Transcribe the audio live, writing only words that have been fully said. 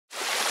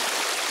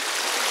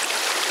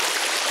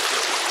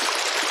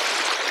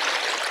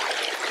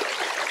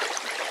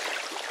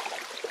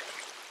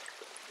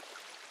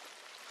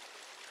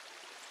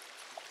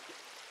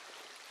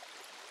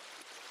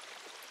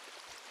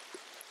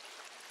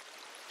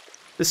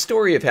The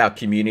story of how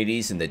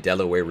communities in the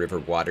Delaware River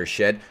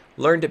watershed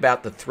learned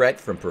about the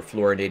threat from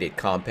perfluorinated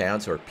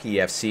compounds, or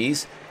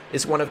PFCs,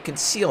 is one of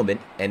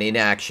concealment and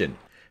inaction.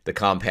 The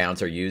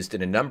compounds are used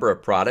in a number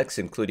of products,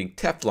 including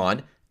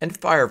Teflon and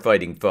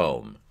firefighting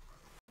foam.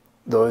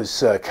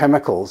 Those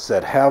chemicals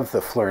that have the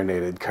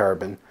fluorinated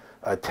carbon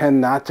tend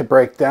not to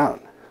break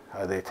down.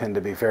 They tend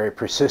to be very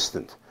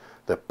persistent.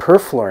 The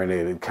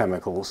perfluorinated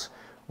chemicals,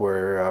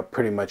 where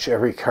pretty much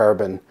every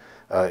carbon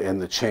in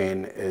the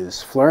chain is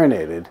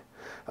fluorinated,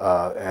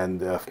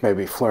 and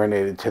maybe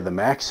fluorinated to the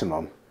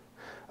maximum,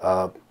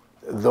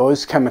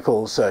 those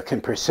chemicals can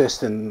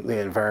persist in the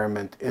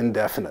environment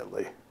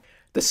indefinitely.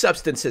 The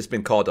substance has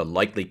been called a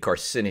likely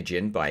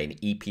carcinogen by an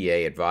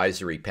EPA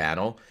advisory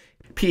panel.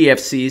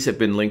 PFCs have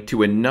been linked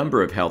to a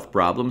number of health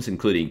problems,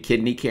 including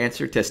kidney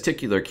cancer,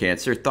 testicular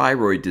cancer,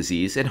 thyroid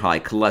disease, and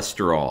high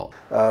cholesterol.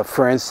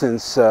 For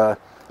instance,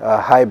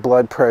 high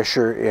blood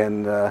pressure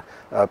in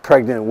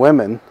pregnant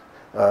women,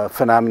 a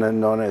phenomenon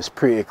known as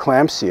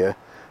preeclampsia,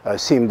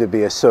 seem to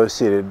be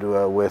associated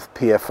with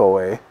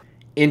PFOA.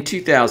 In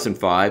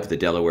 2005, the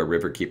Delaware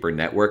Riverkeeper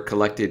Network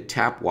collected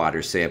tap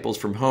water samples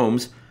from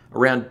homes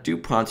around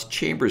DuPont's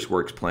Chambers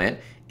Works plant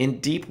in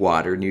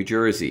Deepwater, New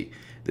Jersey.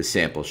 The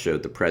sample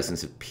showed the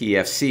presence of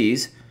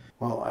PFCs.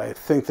 Well, I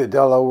think the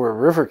Delaware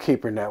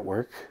Riverkeeper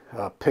Network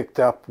picked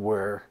up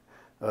where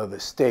the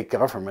state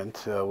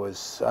government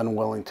was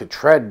unwilling to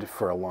tread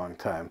for a long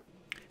time.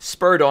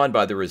 Spurred on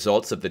by the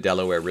results of the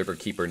Delaware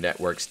Riverkeeper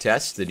Network's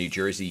tests, the New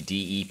Jersey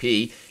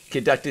DEP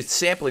conducted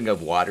sampling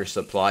of water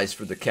supplies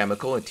for the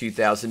chemical in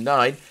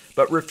 2009,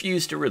 but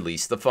refused to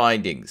release the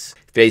findings.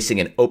 Facing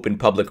an Open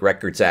Public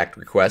Records Act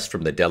request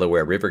from the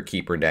Delaware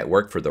Riverkeeper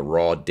Network for the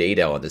raw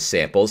data on the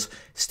samples,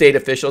 state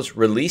officials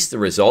released the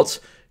results,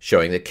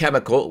 showing the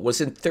chemical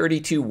was in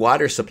 32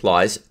 water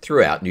supplies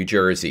throughout New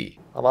Jersey.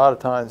 A lot of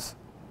times,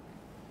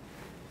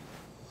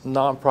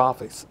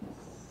 nonprofits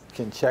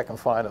can check and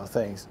find out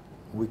things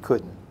we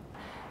couldn't.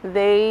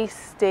 They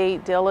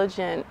stayed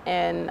diligent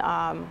in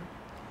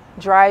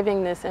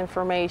driving this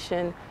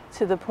information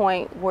to the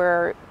point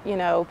where,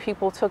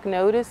 people took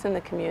notice in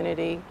the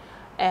community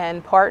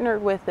and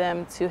partnered with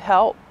them to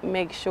help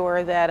make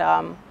sure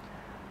that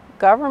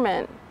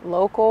government,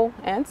 local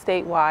and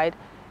statewide,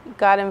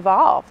 got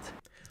involved.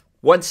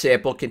 One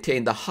sample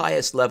contained the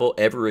highest level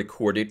ever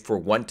recorded for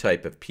one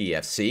type of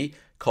PFC,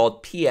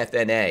 called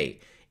PFNA.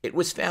 It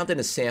was found in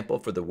a sample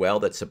for the well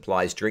that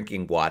supplies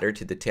drinking water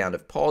to the town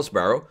of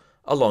Paulsboro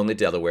along the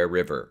Delaware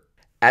River.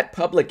 At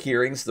public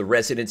hearings, the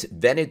residents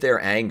vented their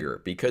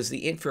anger because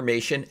the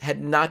information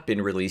had not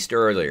been released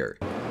earlier.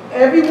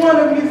 Every one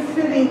of you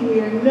sitting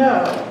here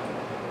know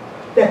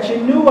that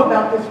you knew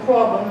about this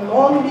problem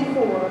long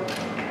before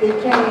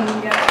it came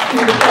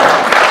to the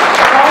public.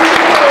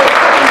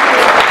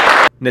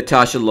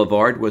 Natasha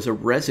Lavard was a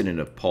resident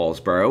of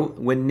Paulsboro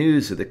when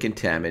news of the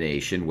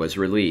contamination was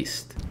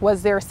released.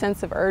 Was there a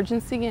sense of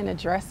urgency in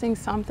addressing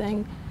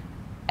something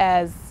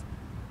as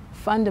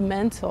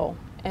fundamental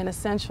and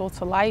essential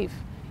to life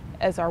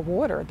as our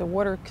water, the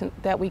water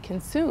that we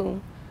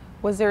consume?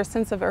 Was there a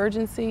sense of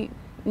urgency?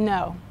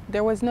 No,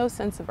 there was no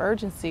sense of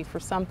urgency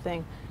for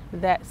something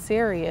that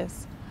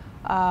serious.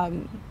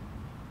 As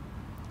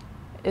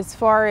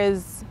far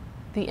as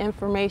the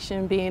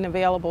information being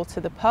available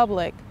to the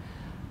public,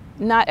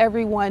 not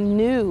everyone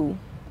knew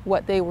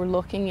what they were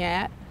looking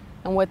at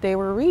and what they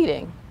were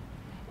reading.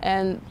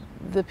 And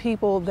the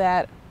people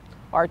that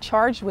are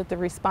charged with the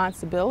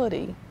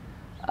responsibility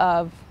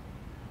of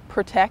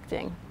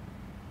protecting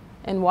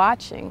and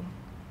watching,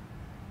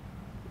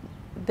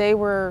 they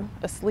were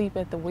asleep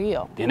at the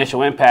wheel. The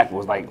initial impact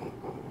was like,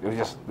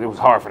 it was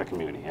hard for the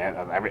community.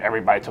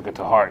 Everybody took it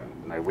to heart.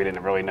 Like, we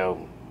didn't really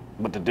know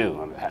what to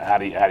do. How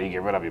do you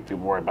get rid of it?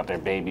 People worried about their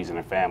babies and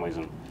their families,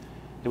 and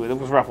it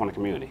was rough on the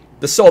community.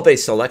 The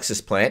Solvay's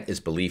Alexis plant is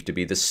believed to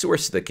be the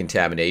source of the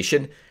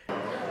contamination.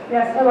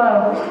 Yes,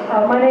 hello.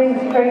 My name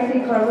is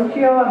Tracy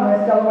Carluccio. I'm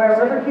with Delaware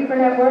Riverkeeper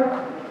Network.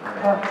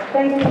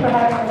 Thank you for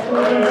having us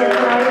meeting here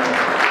tonight.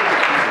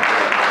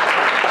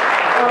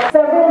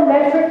 Several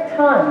metric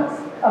tons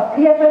of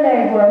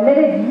PFNA were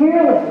emitted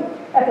yearly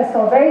at the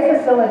Solvay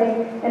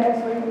facility, and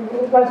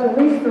it was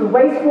released through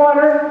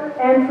wastewater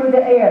and through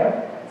the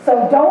air.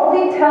 So don't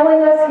be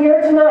telling us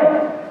here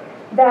tonight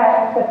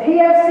that the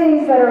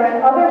PFCs that are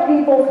in other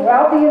people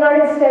throughout the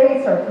United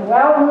States or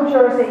throughout New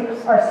Jersey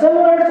are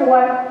similar to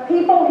what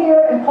people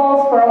here in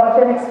Paulsboro have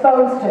been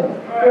exposed to.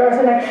 There is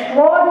an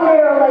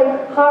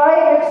extraordinarily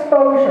high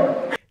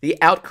exposure. The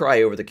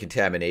outcry over the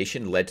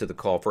contamination led to the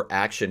call for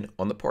action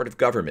on the part of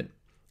government.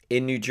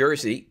 In New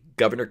Jersey,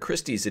 Governor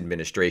Christie's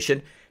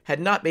administration had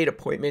not made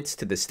appointments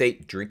to the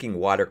State Drinking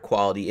Water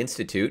Quality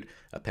Institute,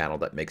 a panel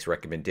that makes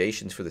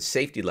recommendations for the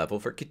safety level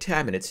for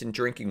contaminants in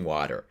drinking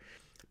water.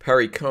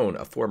 Perry Cohn,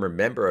 a former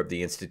member of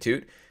the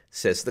Institute,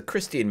 says the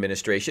Christie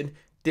administration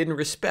didn't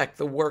respect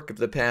the work of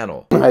the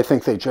panel. I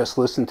think they just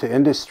listened to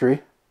industry,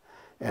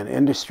 and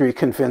industry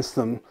convinced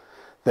them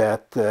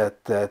that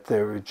they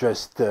were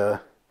just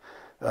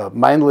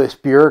mindless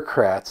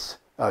bureaucrats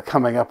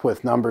coming up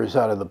with numbers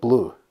out of the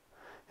blue.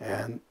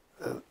 And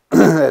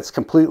that that's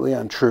completely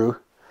untrue.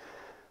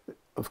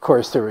 Of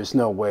course, there is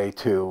no way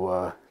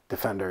to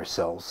defend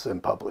ourselves in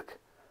public.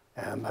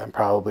 And I'm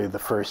probably the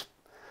first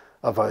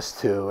of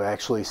us to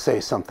actually say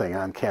something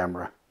on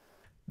camera.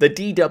 The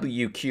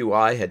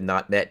DWQI had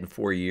not met in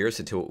 4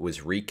 years until it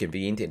was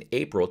reconvened in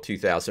April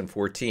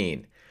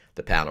 2014.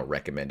 The panel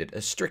recommended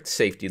a strict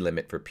safety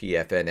limit for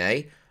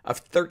PFNA of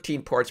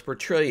 13 parts per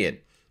trillion,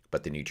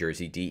 but the New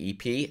Jersey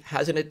DEP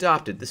hasn't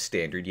adopted the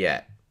standard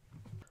yet.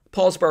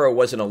 Paulsboro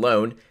wasn't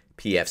alone.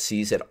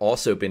 PFCs had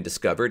also been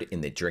discovered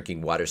in the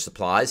drinking water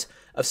supplies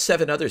of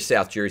 7 other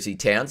South Jersey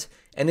towns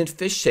and in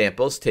fish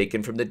samples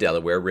taken from the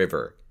Delaware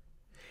River.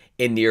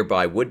 In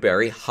nearby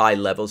Woodbury, high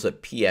levels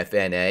of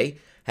PFNA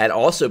had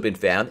also been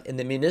found in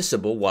the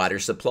municipal water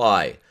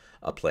supply.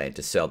 A plan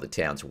to sell the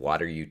town's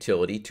water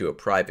utility to a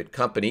private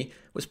company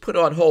was put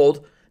on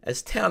hold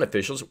as town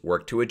officials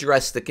worked to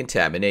address the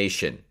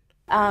contamination.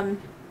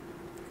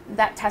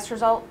 That test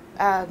result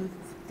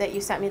that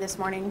you sent me this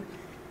morning,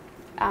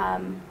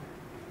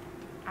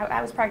 I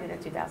was pregnant in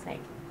 2008,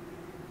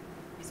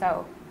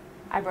 so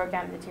I broke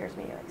down into tears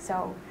immediately.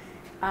 So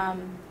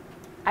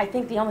I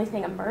think the only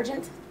thing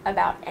emergent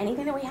about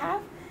anything that we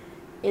have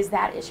is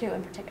that issue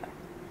in particular.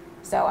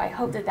 So I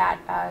hope that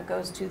that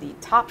goes to the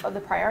top of the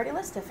priority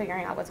list of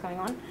figuring out what's going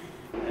on.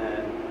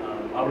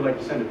 And I would like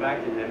to send it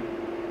back to him,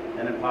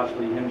 and then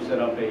possibly him set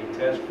up a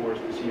task force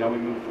to see how we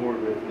move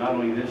forward with not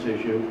only this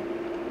issue,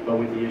 but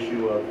with the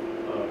issue of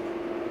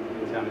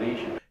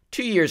contamination.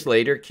 2 years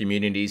later,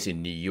 communities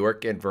in New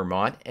York and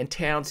Vermont and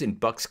towns in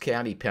Bucks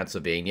County,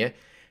 Pennsylvania,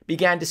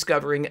 began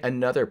discovering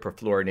another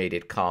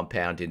perfluorinated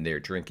compound in their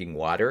drinking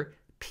water,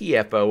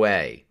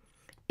 PFOA.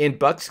 In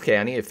Bucks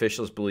County,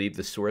 officials believe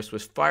the source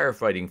was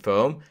firefighting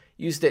foam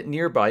used at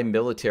nearby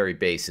military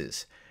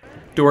bases.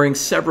 During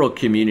several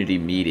community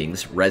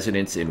meetings,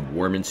 residents in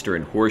Warminster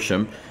and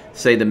Horsham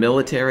say the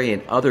military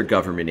and other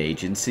government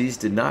agencies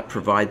did not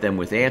provide them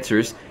with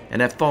answers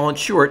and have fallen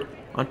short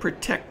on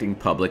protecting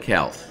public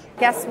health.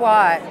 Guess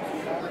what?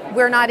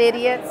 We're not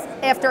idiots.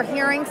 After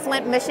hearing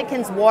Flint,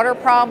 Michigan's water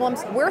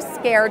problems, we're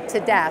scared to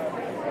death.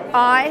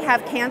 I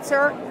have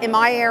cancer in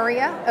my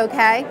area,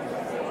 okay?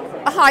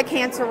 A high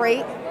cancer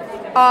rate.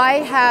 I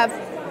have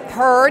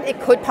heard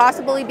it could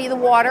possibly be the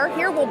water.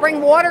 Here, we'll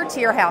bring water to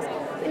your house.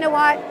 You know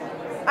what?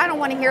 I don't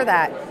want to hear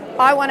that.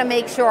 I want to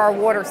make sure our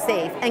water's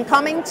safe. And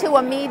coming to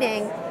a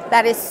meeting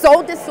that is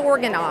so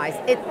disorganized,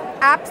 it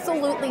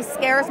absolutely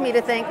scares me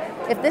to think,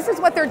 if this is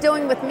what they're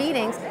doing with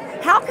meetings,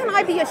 how can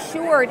I be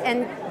assured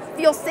and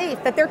feel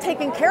safe that they're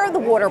taking care of the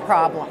water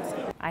problems?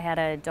 I had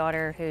a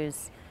daughter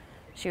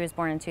she was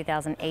born in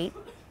 2008,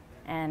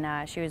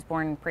 and she was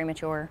born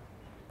premature,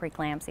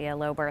 preeclampsia,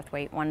 low birth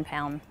weight, 1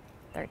 pound,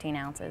 13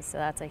 ounces, so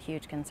that's a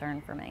huge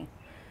concern for me.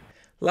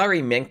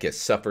 Larry Menkes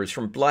suffers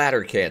from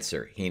bladder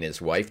cancer. He and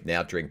his wife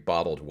now drink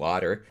bottled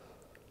water.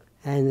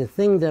 And the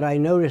thing that I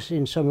noticed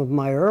in some of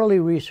my early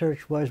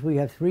research was we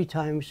have 3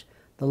 times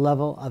the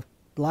level of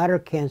bladder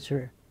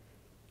cancer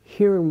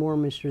here in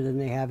Warminster than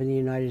they have in the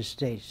United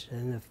States.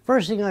 And the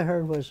first thing I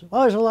heard was,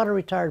 oh, there's a lot of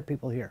retired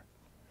people here.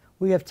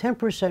 We have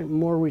 10%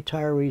 more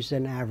retirees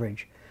than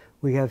average.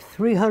 We have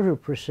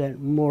 300%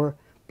 more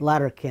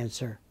bladder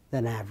cancer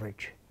than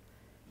average.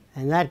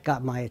 And that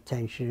got my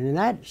attention. And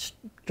that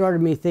started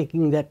me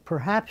thinking that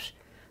perhaps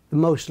the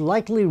most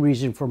likely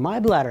reason for my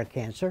bladder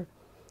cancer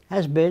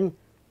has been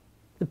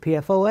the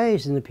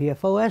PFOAs and the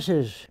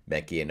PFOSs.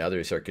 Menke and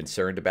others are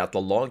concerned about the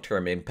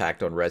long-term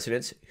impact on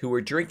residents who were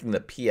drinking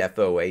the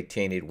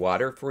PFOA-tainted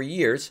water for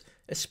years,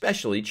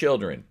 especially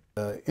children.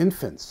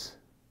 Infants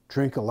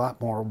drink a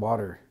lot more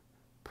water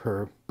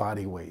per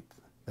body weight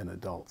than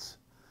adults.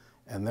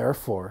 And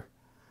therefore,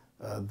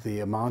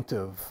 the amount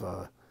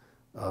of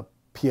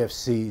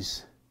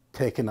PFCs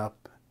taken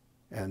up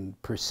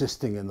and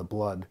persisting in the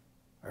blood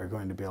are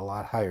going to be a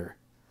lot higher.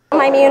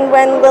 I mean,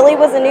 when Lily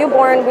was a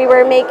newborn, we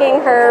were making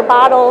her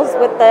bottles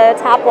with the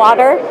tap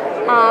water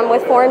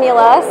with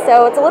formula,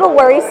 so it's a little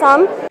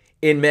worrisome.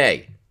 In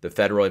May, the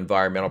Federal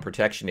Environmental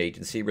Protection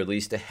Agency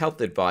released a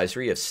health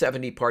advisory of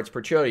 70 parts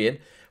per trillion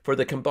for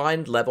the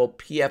combined level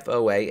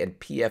PFOA and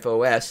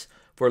PFOS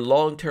for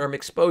long-term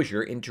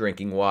exposure in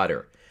drinking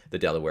water. The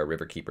Delaware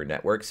Riverkeeper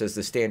Network says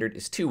the standard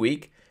is too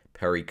weak.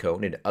 Perry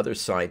Cohn and other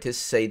scientists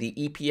say the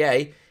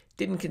EPA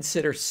didn't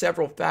consider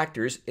several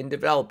factors in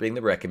developing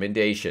the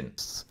recommendation.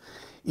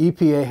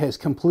 EPA has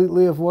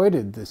completely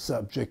avoided the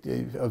subject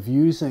of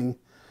using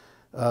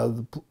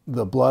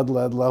the blood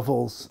lead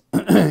levels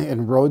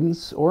in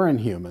rodents or in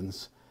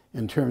humans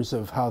in terms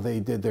of how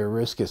they did their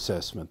risk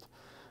assessment.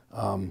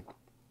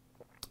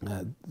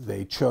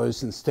 They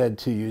chose instead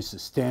to use the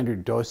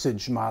standard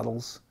dosage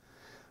models.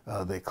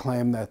 They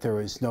claim that there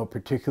was no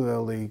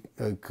particularly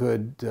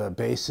good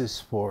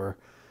basis for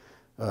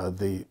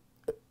the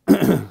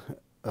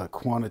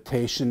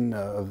quantitation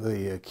of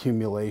the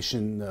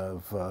accumulation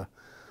of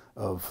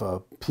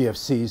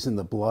PFCs in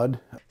the blood.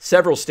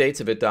 Several states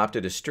have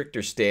adopted a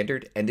stricter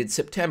standard, and in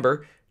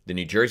September, the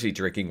New Jersey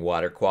Drinking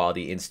Water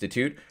Quality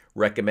Institute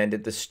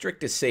recommended the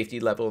strictest safety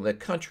level in the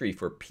country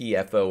for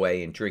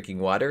PFOA in drinking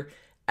water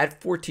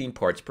at 14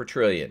 parts per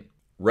trillion.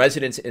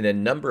 Residents in a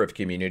number of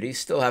communities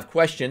still have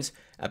questions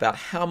about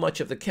how much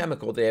of the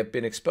chemical they have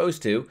been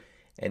exposed to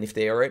and if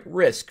they are at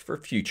risk for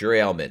future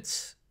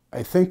ailments.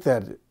 I think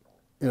that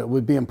it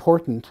would be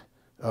important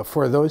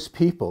for those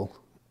people,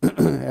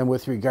 and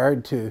with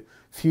regard to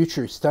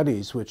future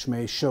studies which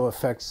may show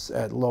effects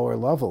at lower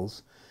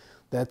levels,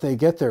 that they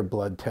get their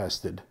blood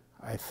tested.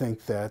 I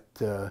think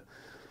that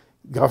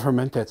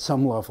government at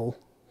some level,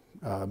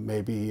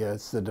 maybe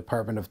it's the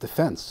Department of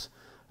Defense,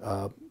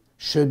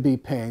 should be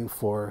paying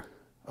for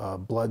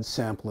blood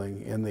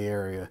sampling in the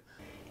area.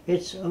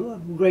 It's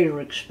a greater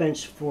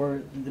expense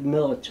for the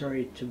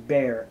military to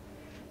bear.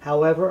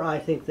 However, I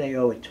think they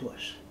owe it to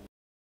us.